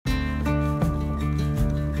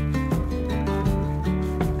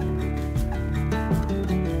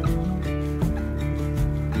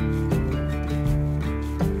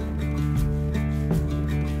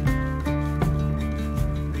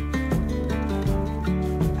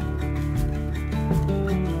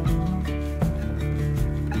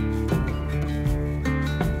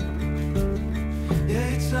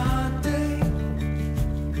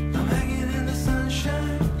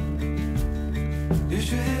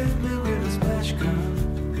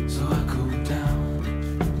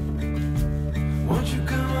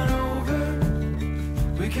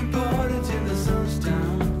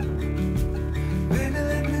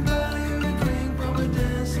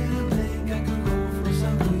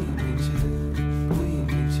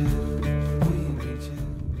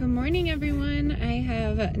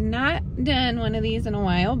have not done one of these in a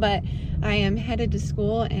while, but I am headed to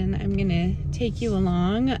school and I'm gonna take you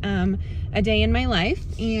along a day in my life.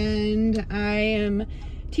 And I am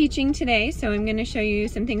teaching today, so I'm gonna show you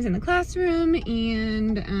some things in the classroom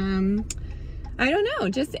and I don't know,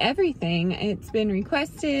 just everything. It's been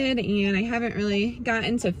requested and I haven't really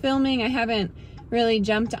gotten to filming. I haven't really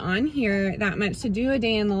jumped on here that much to do a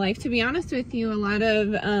day in the life. To be honest with you, a lot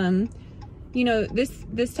of, you know,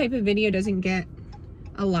 this type of video doesn't get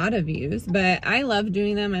a lot of views, but I love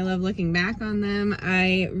doing them. I love looking back on them.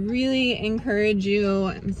 I really encourage you,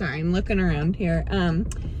 I'm sorry, I'm looking around here.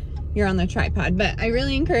 You're on the tripod, but I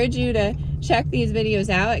really encourage you to check these videos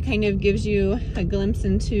out. It kind of gives you a glimpse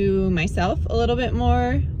into myself a little bit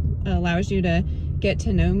more, allows you to get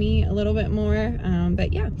to know me a little bit more.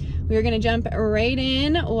 But yeah, we're gonna jump right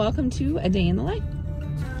in. Welcome to A Day in the Life.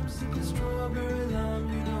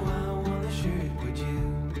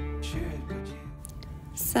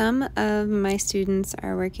 Some of my students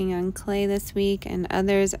are working on clay this week and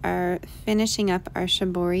others are finishing up our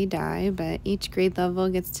shibori dye, but each grade level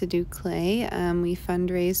gets to do clay. We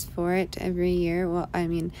fundraise for it every year. Well, I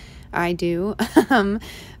mean, I do,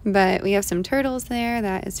 but we have some turtles there.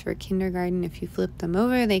 That is for kindergarten. If you flip them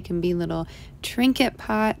over, they can be little trinket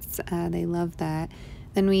pots. They love that.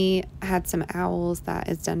 Then we had some owls. That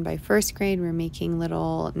is done by first grade. We're making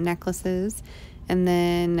little necklaces. And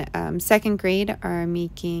then second grade are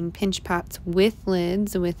making pinch pots with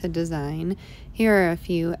lids with a design. Here are a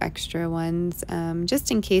few extra ones,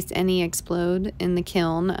 just in case any explode in the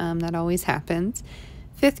kiln. That always happens.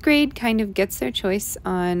 Fifth grade kind of gets their choice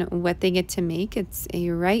on what they get to make. It's a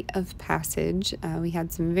rite of passage. We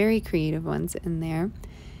had some very creative ones in there.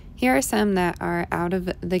 Here are some that are out of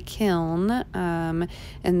the kiln, and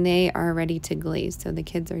they are ready to glaze, so the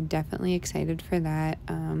kids are definitely excited for that.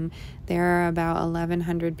 There are about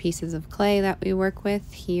 1,100 pieces of clay that we work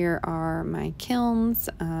with. Here are my kilns.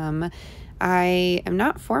 I am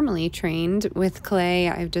not formally trained with clay.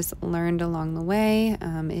 I've just learned along the way.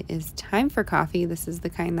 It is time for coffee. This is the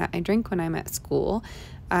kind that I drink when I'm at school.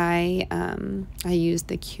 I use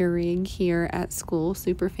the Keurig here at school.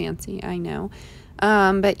 Super fancy, I know.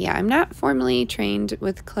 But yeah, I'm not formally trained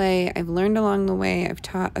with clay. I've learned along the way. I've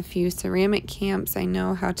taught a few ceramic camps. I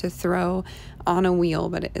know how to throw on a wheel,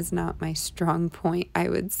 but it is not my strong point, I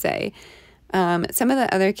would say. Some of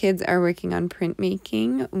the other kids are working on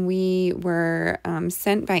printmaking. We were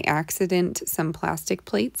sent by accident some plastic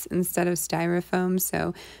plates instead of styrofoam,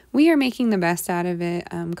 so we are making the best out of it,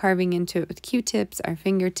 carving into it with Q-tips, our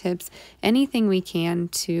fingertips, anything we can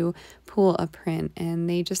to pull a print, and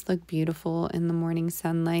they just look beautiful in the morning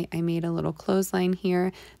sunlight. I made a little clothesline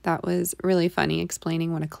here. That was really funny,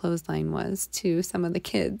 explaining what a clothesline was to some of the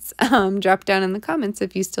kids. Drop down in the comments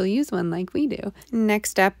if you still use one like we do.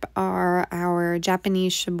 Next up are our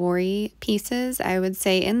Japanese shibori pieces. I would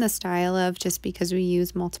say in the style of, just because we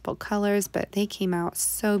use multiple colors, but they came out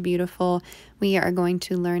so beautiful. We are going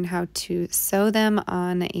to learn how to sew them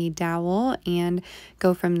on a dowel and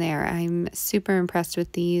go from there. I'm super impressed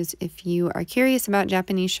with these. If you are curious about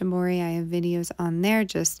Japanese shibori, I have videos on there.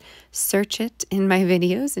 Just search it in my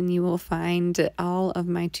videos and you will find all of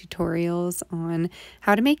my tutorials on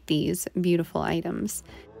how to make these beautiful items.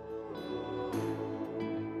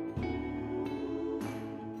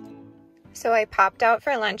 So I popped out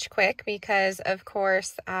for lunch quick because, of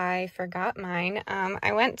course, I forgot mine.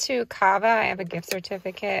 I went to Cava. I have a gift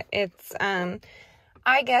certificate. It's,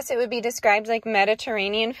 I guess it would be described like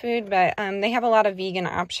Mediterranean food, but they have a lot of vegan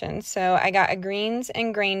options. So I got a greens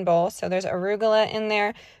and grain bowl. So there's arugula in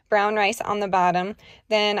there, brown rice on the bottom.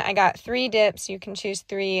 Then I got 3 dips. You can choose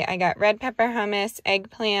 3. I got red pepper hummus,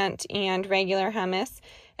 eggplant, and regular hummus.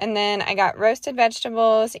 And then I got roasted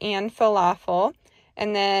vegetables and falafel.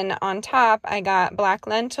 And then on top, I got black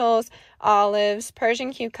lentils, olives,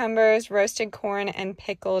 Persian cucumbers, roasted corn, and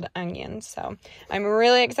pickled onions. So I'm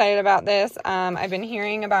really excited about this. I've been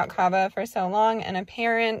hearing about Cava for so long, and a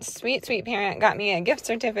parent, sweet parent, got me a gift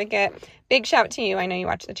certificate. Big shout to you. I know you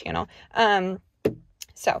watch the channel.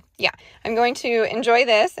 So yeah, I'm going to enjoy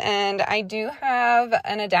this, and I do have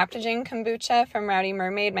an adaptogen kombucha from Rowdy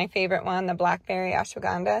Mermaid, my favorite one, the blackberry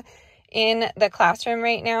ashwagandha, in the classroom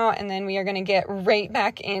right now, and then we are going to get right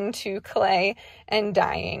back into clay and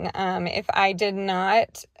dyeing. If I did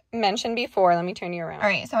not mention before, let me turn you around. All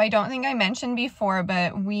right, so I don't think I mentioned before,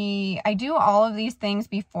 but I do all of these things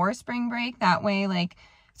before spring break. That way, like,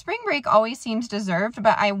 spring break always seems deserved,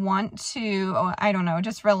 but I want to, I don't know,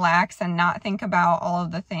 just relax and not think about all of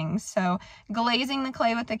the things. So glazing the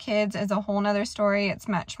clay with the kids is a whole nother story. It's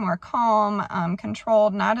much more calm,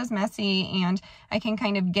 controlled, not as messy, and I can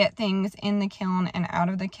kind of get things in the kiln and out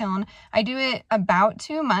of the kiln. I do it about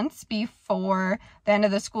 2 months before the end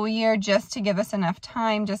of the school year, just to give us enough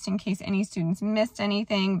time, just in case any students missed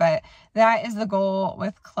anything, but that is the goal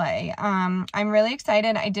with clay. I'm really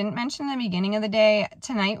excited. I didn't mention in the beginning of the day,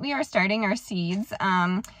 tonight we are starting our seeds.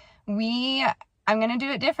 I'm going to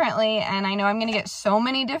do it differently, and I know I'm going to get so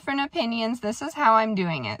many different opinions. This is how I'm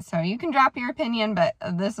doing it. So you can drop your opinion, but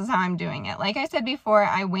this is how I'm doing it. Like I said before,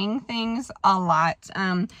 I wing things a lot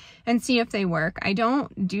and see if they work. I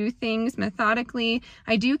don't do things methodically.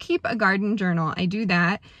 I do keep a garden journal. I do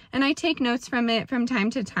that, and I take notes from it from time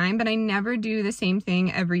to time, but I never do the same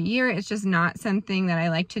thing every year. It's just not something that I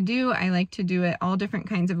like to do. I like to do it all different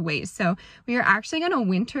kinds of ways. So we are actually going to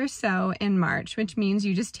winter sow in March, which means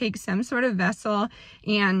you just take some sort of vessel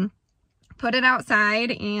and put it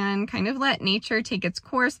outside and kind of let nature take its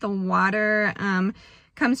course. The water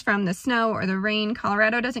comes from the snow or the rain.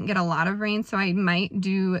 Colorado doesn't get a lot of rain, so I might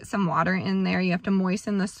do some water in there. You have to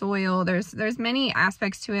moisten the soil. There's many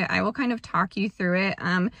aspects to it. I will kind of talk you through it.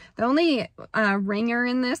 The only ringer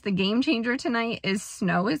in this, the game changer tonight, is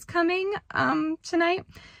snow is coming tonight.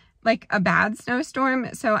 Like a bad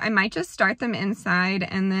snowstorm. So I might just start them inside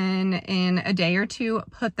and then in a day or two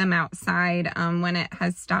put them outside when it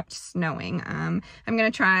has stopped snowing. I'm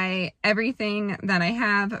going to try everything that I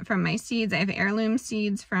have from my seeds. I have heirloom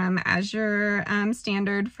seeds from Azure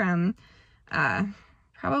Standard from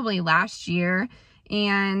probably last year.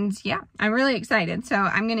 And yeah, I'm really excited. So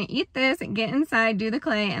I'm going to eat this, get inside, do the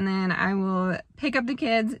clay, and then I will pick up the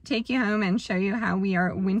kids, take you home, and show you how we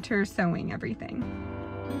are winter sowing everything.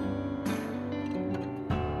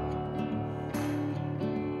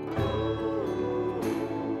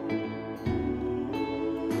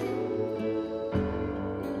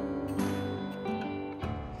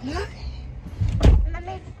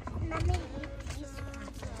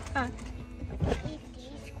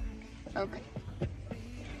 Okay.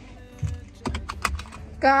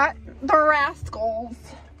 Got the rascals.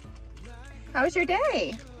 How was your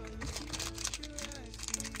day?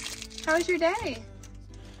 How was your day?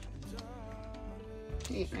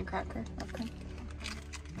 You eating a cracker? Okay.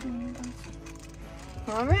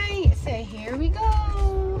 All right, so here we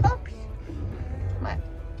go. Oops. What?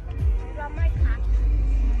 My cracker.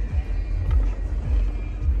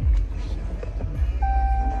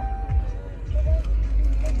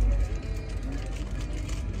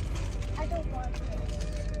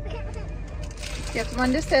 Yep,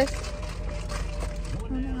 1 to 6.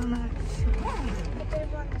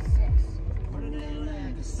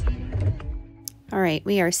 All right,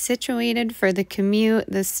 we are situated for the commute.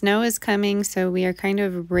 The snow is coming, so we are kind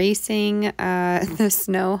of racing the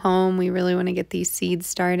snow home. We really want to get these seeds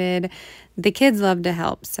started. The kids love to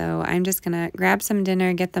help, so I'm just going to grab some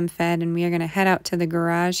dinner, get them fed, and we are going to head out to the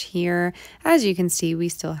garage here. As you can see, we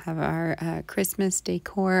still have our Christmas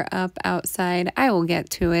decor up outside. I will get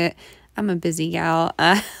to it. I'm a busy gal.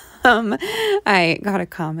 I got a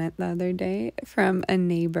comment the other day from a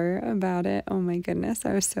neighbor about it. Oh my goodness,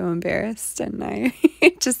 I was so embarrassed, and I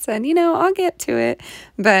just said, you know, I'll get to it.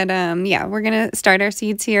 But yeah, we're gonna start our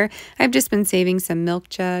seeds here. I've just been saving some milk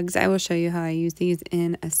jugs. I will show you how I use these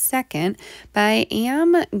in a second, but I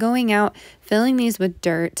am going out filling these with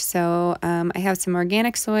dirt. So I have some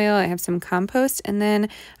organic soil, I have some compost, and then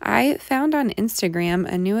I found on Instagram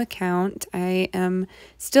a new account. I am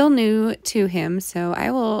still new to him, so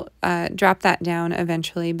I will drop that down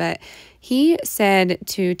eventually, but he said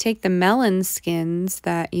to take the melon skins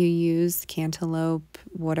that you use, cantaloupe,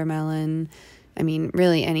 watermelon, I mean,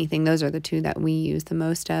 really anything. Those are the two that we use the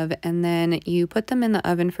most of. And then you put them in the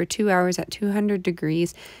oven for 2 hours at 200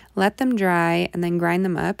 degrees, let them dry, and then grind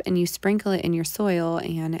them up, and you sprinkle it in your soil,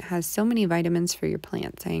 and it has so many vitamins for your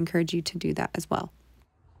plants. I encourage you to do that as well.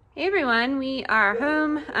 Hey everyone, we are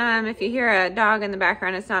home. If you hear a dog in the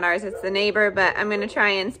background, it's not ours, it's the neighbor, but I'm going to try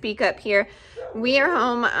and speak up here. We are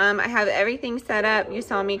home. I have everything set up. You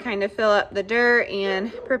saw me kind of fill up the dirt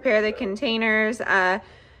and prepare the containers. I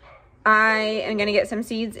am going to get some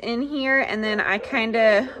seeds in here, and then I kind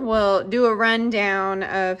of will do a rundown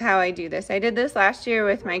of how I do this. I did this last year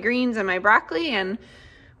with my greens and my broccoli, and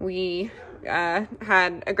we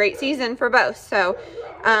had a great season for both. So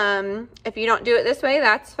if you don't do it this way,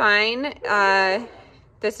 that's fine.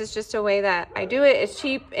 This is just a way that I do it. It's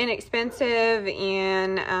cheap, inexpensive,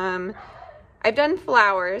 and I've done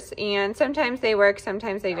flowers, and sometimes they work,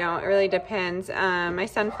 sometimes they don't. It really depends. My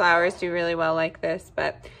sunflowers do really well like this,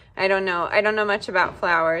 but I don't know. I don't know much about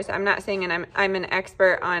flowers. I'm not saying I'm an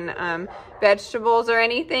expert on vegetables or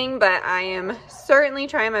anything, but I am certainly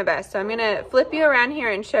trying my best. So I'm gonna flip you around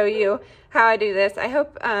here and show you how I do this. I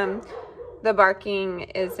hope the barking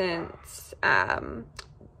isn't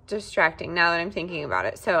distracting now that I'm thinking about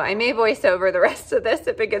it. So I may voice over the rest of this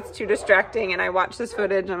if it gets too distracting and I watch this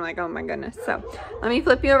footage and I'm like, oh my goodness. So let me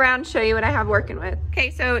flip you around, show you what I have working with.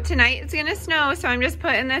 Okay, so tonight it's gonna snow, so I'm just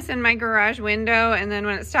putting this in my garage window, and then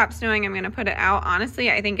when it stops snowing, I'm gonna put it out.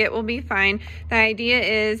 Honestly, I think it will be fine. The idea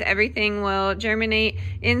is everything will germinate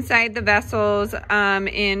inside the vessels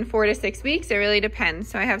in 4 to 6 weeks. It really depends.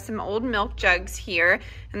 So I have some old milk jugs here,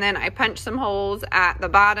 and then I punch some holes at the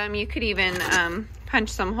bottom. You could even punch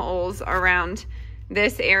some holes around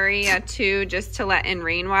this area too, just to let in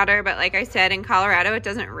rainwater. But like I said, in Colorado it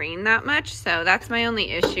doesn't rain that much, so that's my only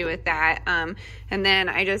issue with that. And then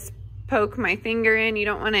I just poke my finger in. You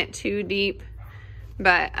don't want it too deep,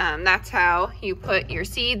 but that's how you put your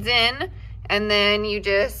seeds in. And then you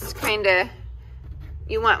just kind of,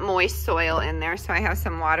 you want moist soil in there, so I have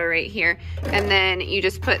some water right here, and then you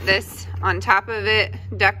just put this on top of it,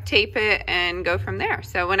 duct tape it, and go from there.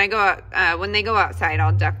 So when I go out, when they go outside,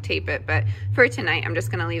 I'll duct tape it, but for tonight I'm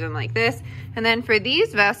just gonna leave them like this. And then for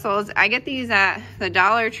these vessels, I get these at the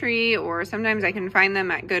Dollar Tree, or sometimes I can find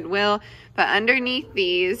them at Goodwill. But underneath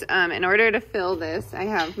these, in order to fill this, I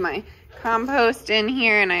have my compost in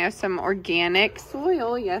here, and I have some organic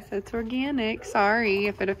soil. Yes, it's organic. Sorry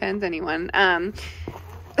if it offends anyone.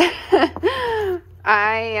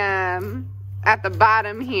 At the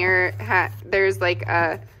bottom here, there's like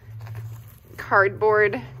a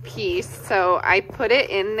cardboard piece, so I put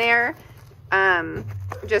it in there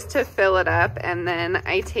just to fill it up, and then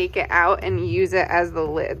I take it out and use it as the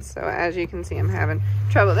lid. So as you can see, I'm having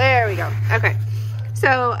trouble. There we go. Okay.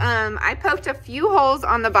 So I poked a few holes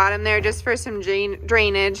on the bottom there just for some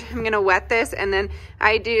drainage. I'm gonna wet this, and then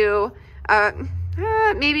I do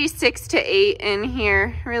maybe 6 to 8 in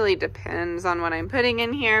here. Really depends on what I'm putting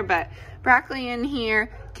in here, but broccoli in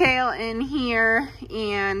here, kale in here,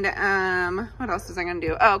 and what else was I gonna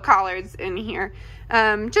do? Oh, collards in here,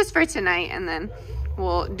 just for tonight, and then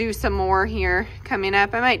we'll do some more here coming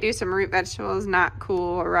up. I might do some root vegetables, not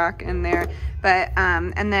cool or rock in there, but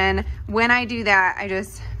and then when I do that, I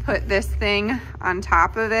just put this thing on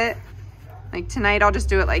top of it. Like tonight I'll just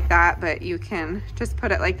do it like that, but you can just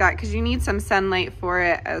put it like that because you need some sunlight for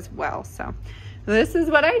it as well. So this is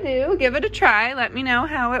what I do. Give it a try. Let me know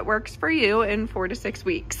how it works for you in 4 to 6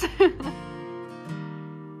 weeks.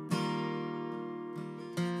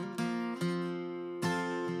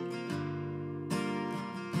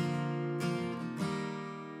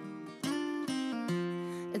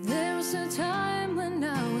 There was a time when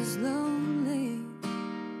I was lonely.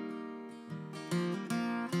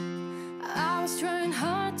 I was trying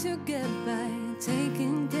hard to get by,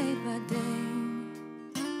 taking day by day.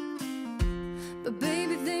 But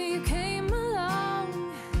baby, then you came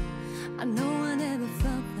along. I know I never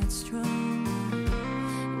felt that strong.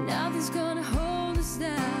 Nothing's gonna hold us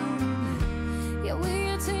down. Yeah, we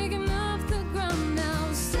are taking off the ground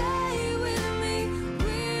now. Stay with me,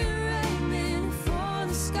 we're aiming for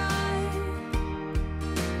the sky.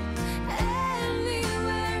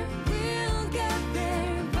 Anywhere, we'll get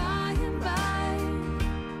there by and by.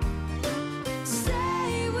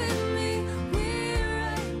 Stay with me,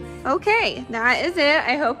 we're aiming. Okay, that is it.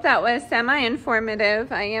 I hope that was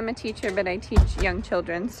semi-informative. I am a teacher, but I teach young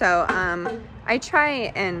children, so I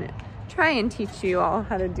try and teach you all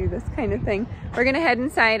how to do this kind of thing. We're gonna head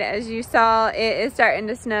inside. As you saw, it is starting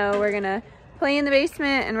to snow. We're gonna play in the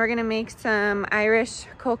basement, and we're gonna make some Irish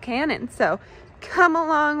Colcannon. So come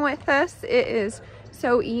along with us. It is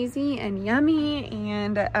so easy and yummy,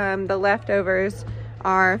 and the leftovers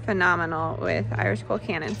are phenomenal with Irish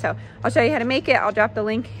Colcannon. So I'll show you how to make it. I'll drop the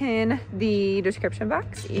link in the description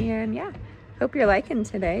box, and yeah, hope you're liking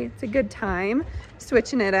today. It's a good time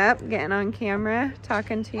switching it up, getting on camera,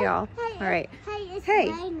 talking to y'all. All right. It's Hey.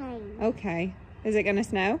 raining. Okay. Is it gonna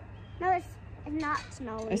snow? No, it's not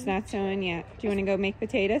snowing. It's not snowing yet. Do you want to go make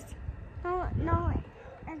potatoes? No,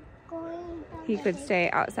 it's going. He could stay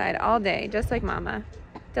outside all day, just like Mama.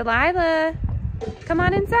 Delilah, come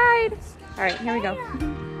on inside. All right, here we go.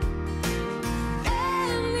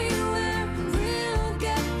 Anywhere, we'll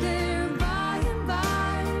get there by and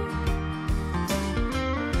by.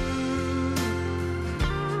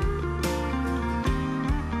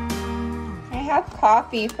 Hey, have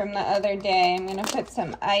coffee from the other day. I'm gonna put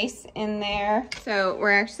some ice in there. So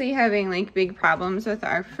we're actually having like big problems with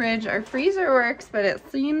our fridge. Our freezer works, but it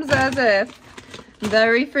seems as if the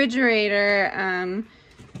refrigerator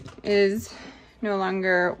is no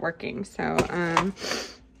longer working. So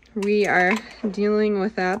we are dealing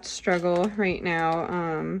with that struggle right now,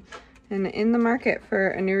 and in the market for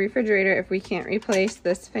a new refrigerator if we can't replace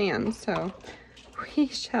this fan. So we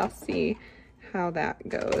shall see how that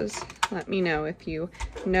goes. Let me know if you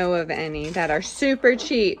know of any that are super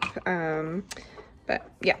cheap. But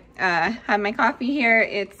yeah, have my coffee here.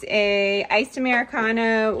 It's a iced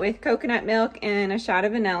Americano with coconut milk and a shot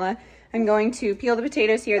of vanilla. I'm going to peel the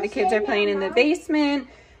potatoes here. The kids are playing in the basement.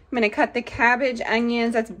 I'm gonna cut the cabbage,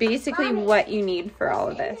 onions. That's basically what you need for all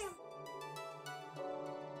of this.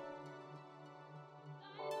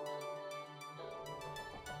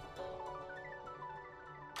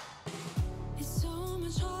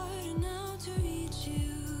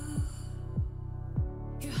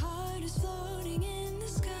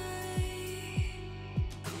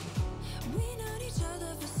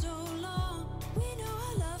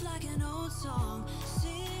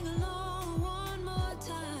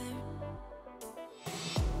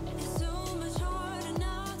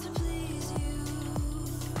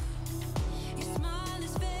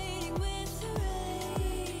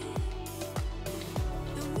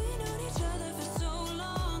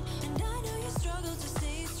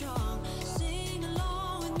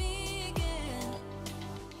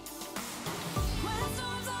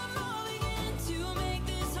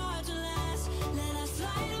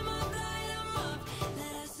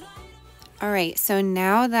 All right, so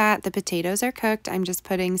now that the potatoes are cooked, I'm just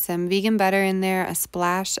putting some vegan butter in there, a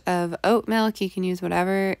splash of oat milk. You can use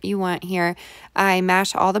whatever you want here. I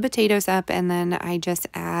mash all the potatoes up, and then I just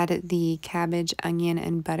add the cabbage, onion,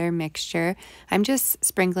 and butter mixture. I'm just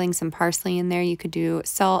sprinkling some parsley in there. You could do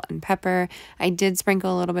salt and pepper. I did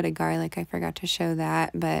sprinkle a little bit of garlic. I forgot to show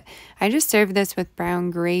that, but I just serve this with brown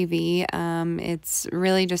gravy. It's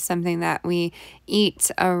really just something that we eat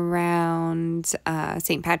around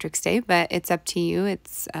St. Patrick's Day, but it's up to you.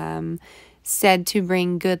 It's said to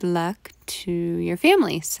bring good luck to your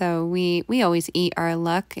family. So we always eat our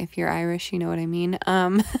luck. If you're Irish, you know what I mean.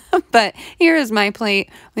 But here is my plate.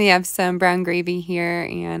 We have some brown gravy here,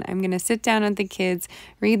 and I'm going to sit down with the kids,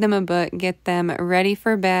 read them a book, get them ready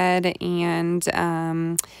for bed,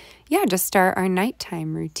 and yeah, just start our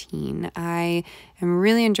nighttime routine. I am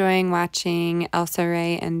really enjoying watching Elsa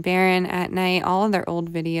Ray and Baron at night, all of their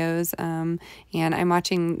old videos, and I'm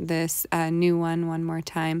watching this new one more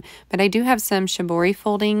time. But I do have some shibori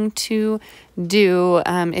folding to do.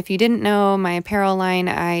 If you didn't know my apparel line,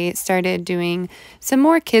 I started doing some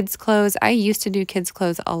more kids' clothes. I used to do kids'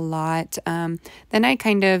 clothes a lot. Then I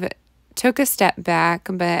kind of took a step back,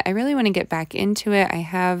 but I really want to get back into it. I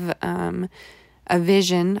have a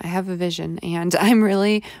vision, and I'm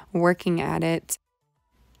really working at it.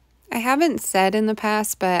 I haven't said in the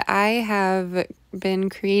past, but I have been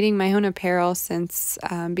creating my own apparel since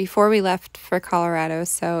before we left for Colorado,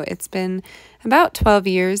 so it's been about 12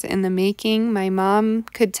 years in the making. My mom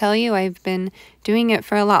could tell you I've been doing it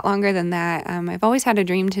for a lot longer than that. I've always had a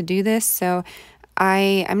dream to do this, so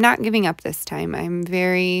I'm not giving up this time. I'm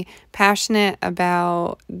very passionate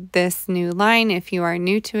about this new line. If you are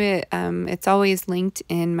new to it, it's always linked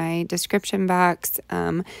in my description box.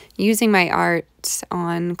 Using my art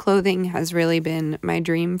on clothing has really been my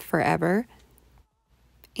dream forever.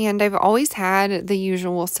 And I've always had the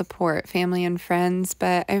usual support, family and friends,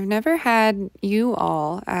 but I've never had you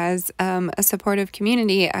all as a supportive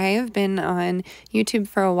community. I have been on YouTube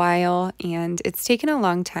for a while, and it's taken a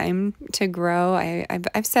long time to grow.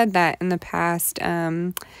 I've said that in the past.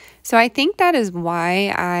 So I think that is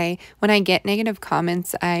why when I get negative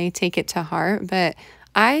comments, I take it to heart, but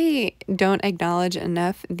I don't acknowledge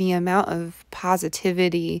enough the amount of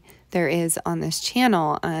positivity there is on this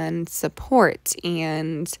channel and support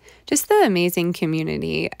and just the amazing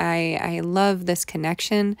community. I love this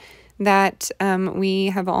connection that we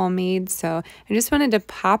have all made. So I just wanted to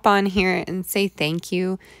pop on here and say thank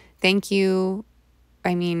you. Thank you,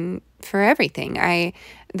 I mean, for everything.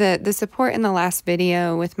 The support in the last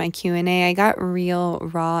video with my Q&A, I got real,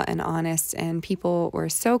 raw, and honest, and people were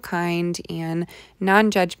so kind and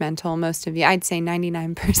non-judgmental. Most of you, I'd say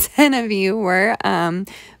 99% of you were,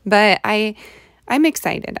 but I'm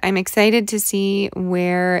excited. I'm excited to see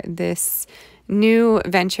where this new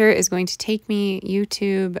venture is going to take me,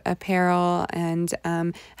 YouTube, apparel, and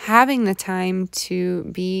having the time to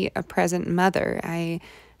be a present mother. I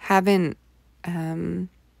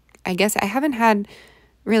guess I haven't had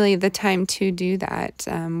really the time to do that.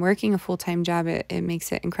 Working a full-time job, it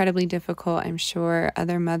makes it incredibly difficult. I'm sure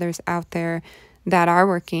other mothers out there that are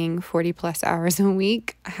working 40 plus hours a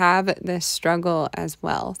week have this struggle as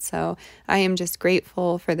well. So I am just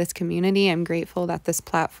grateful for this community. I'm grateful that this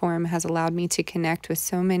platform has allowed me to connect with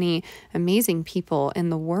so many amazing people in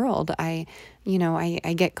the world. I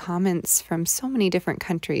get comments from so many different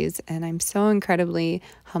countries, and I'm so incredibly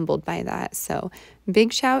humbled by that. So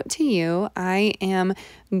big shout to you. I am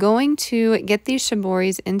going to get these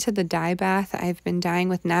shiboris into the dye bath. I've been dyeing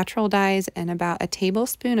with natural dyes and about a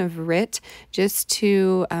tablespoon of RIT,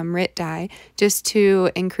 RIT dye, just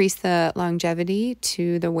to increase the longevity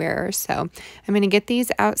to the wearer. So I'm going to get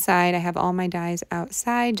these outside. I have all my dyes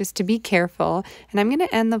outside just to be careful, and I'm going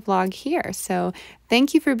to end the vlog here. So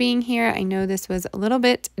thank you for being here. I know this was a little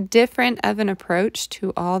bit different of an approach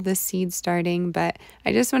to all the seed starting, but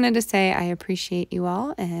I just wanted to say I appreciate you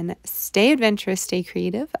all, and stay adventurous, stay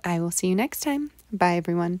creative. I will see you next time. Bye,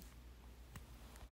 everyone.